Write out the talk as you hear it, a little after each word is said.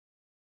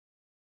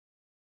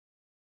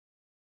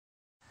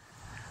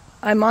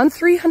I'm on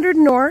 300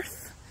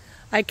 North.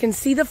 I can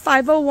see the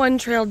 501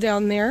 trail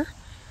down there.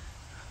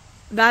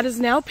 That is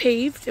now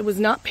paved. It was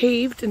not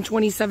paved in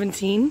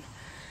 2017.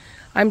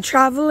 I'm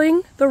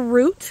traveling the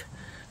route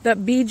that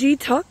BG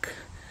took.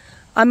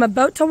 I'm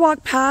about to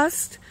walk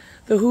past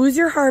the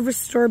Hoosier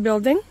Harvestore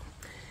Building.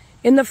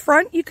 In the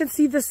front, you can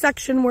see the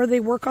section where they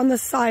work on the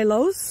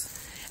silos.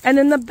 And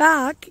in the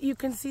back, you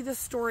can see the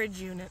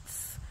storage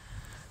units.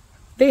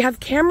 They have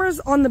cameras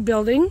on the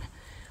building,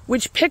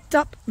 which picked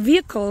up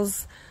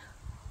vehicles,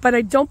 but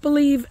I don't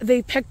believe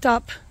they picked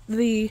up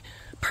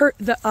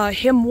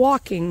him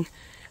walking,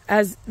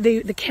 as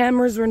the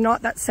cameras were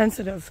not that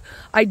sensitive.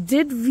 I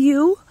did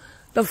view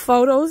the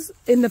photos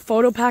in the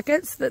photo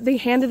packets that they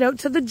handed out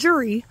to the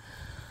jury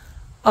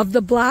of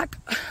the black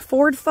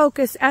Ford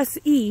Focus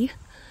SE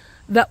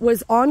that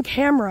was on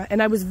camera,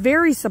 and I was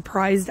very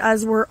surprised,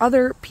 as were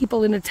other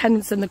people in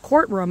attendance in the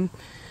courtroom,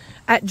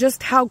 at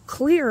just how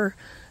clear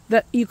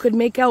that you could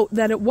make out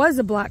that it was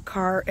a black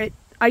car.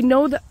 I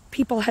know that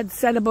people had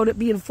said about it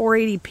being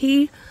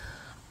 480p.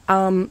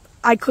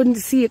 I couldn't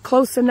see it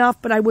close enough,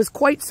 but I was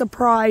quite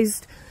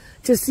surprised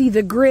to see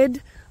the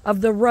grid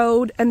of the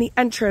road and the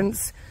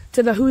entrance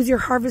to the Hoosier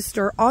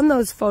Harvestore on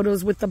those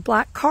photos with the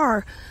black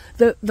car.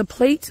 The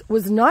plate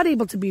was not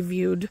able to be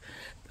viewed.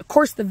 Of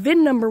course, the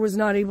VIN number was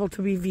not able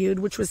to be viewed,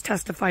 which was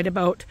testified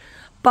about,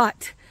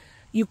 but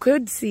you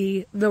could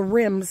see the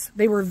rims.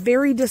 They were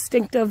very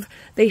distinctive.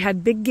 They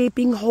had big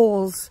gaping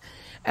holes,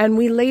 and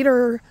we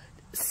later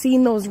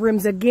seen those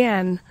rims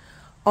again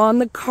on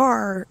the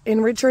car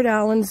in Richard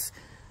Allen's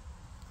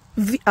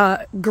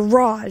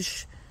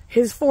garage,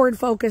 his Ford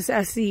Focus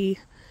SE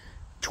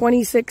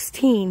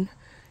 2016.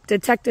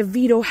 Detective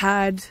Vito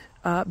had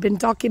been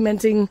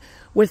documenting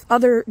with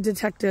other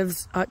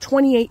detectives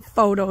 28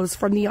 photos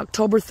from the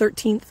October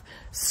 13th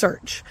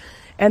search,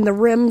 and the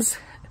rims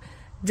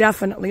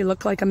definitely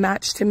look like a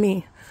match to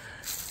me.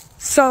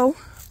 So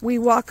we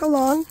walk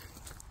along.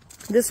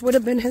 This would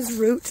have been his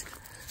route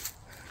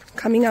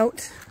coming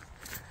out,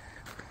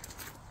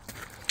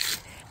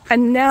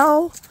 and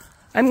now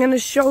I'm going to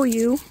show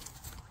you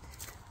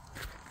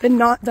the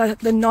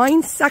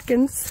 9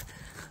 seconds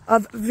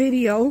of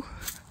video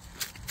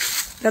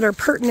that are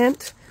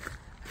pertinent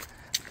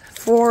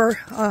for,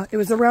 it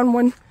was around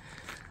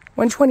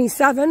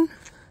 1:27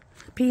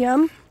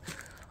 p.m.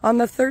 on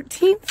the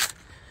 13th.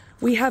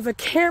 We have a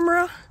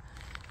camera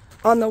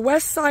on the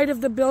west side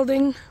of the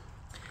building,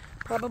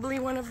 probably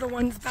one of the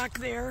ones back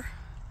there.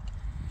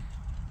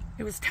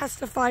 It was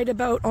testified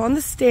about on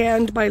the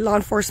stand by law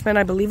enforcement.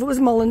 I believe it was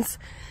Mullins.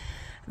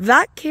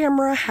 That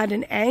camera had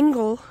an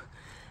angle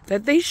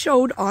that they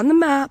showed on the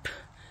map,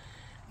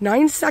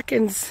 9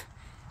 seconds.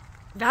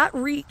 That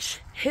reach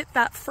hit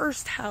that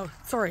first house.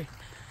 Sorry,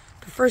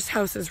 the first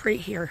house is right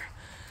here.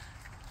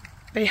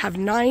 They have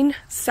 9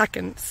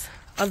 seconds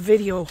of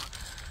video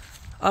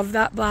of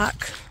that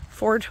black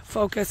Ford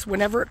Focus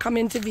whenever it come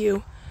into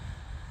view,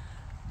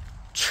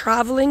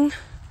 traveling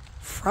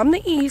from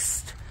the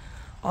east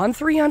on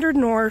 300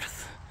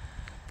 North,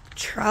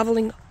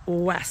 traveling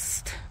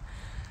west.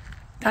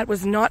 That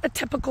was not a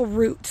typical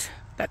route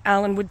that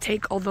Allen would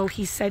take, although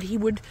he said he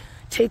would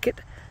take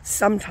it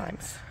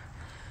sometimes.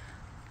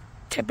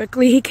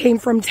 Typically, he came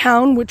from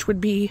town, which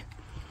would be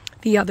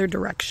the other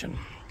direction.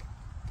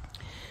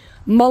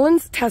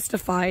 Mullins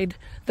testified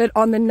that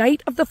on the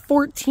night of the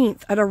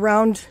 14th at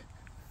around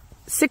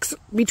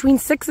between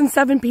 6 and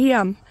 7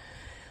 p.m.,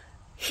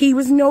 he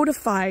was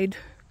notified.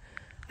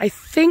 I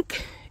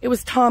think it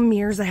was Tom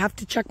Mears. I have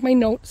to check my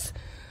notes.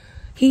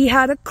 He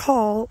had a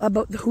call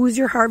about the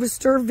Hoosier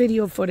Harvestore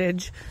video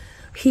footage.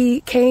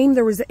 He came,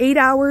 there was 8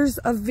 hours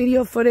of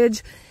video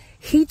footage.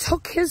 He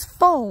took his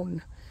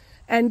phone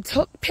and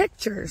took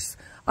pictures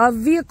of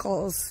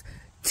vehicles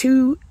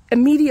to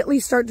immediately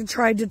start to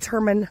try to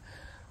determine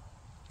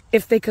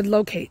if they could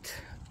locate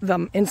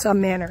them in some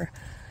manner.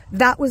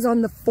 That was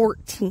on the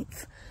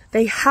 14th.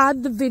 They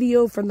had the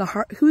video from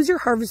the Hoosier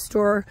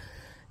Harvestore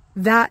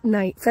that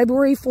night,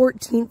 February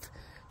 14th,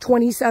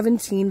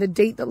 2017, the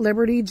date that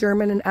Liberty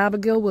German and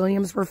Abigail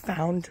Williams were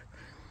found.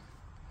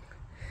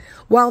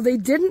 While they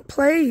didn't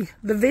play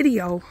the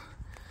video,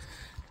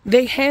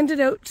 they handed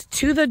out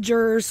to the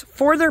jurors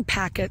for their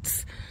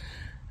packets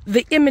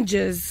the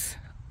images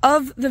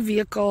of the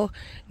vehicle,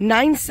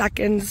 9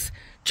 seconds,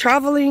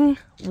 traveling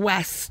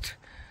west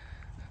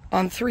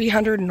on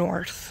 300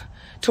 North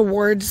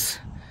towards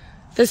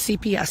the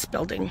CPS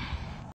building.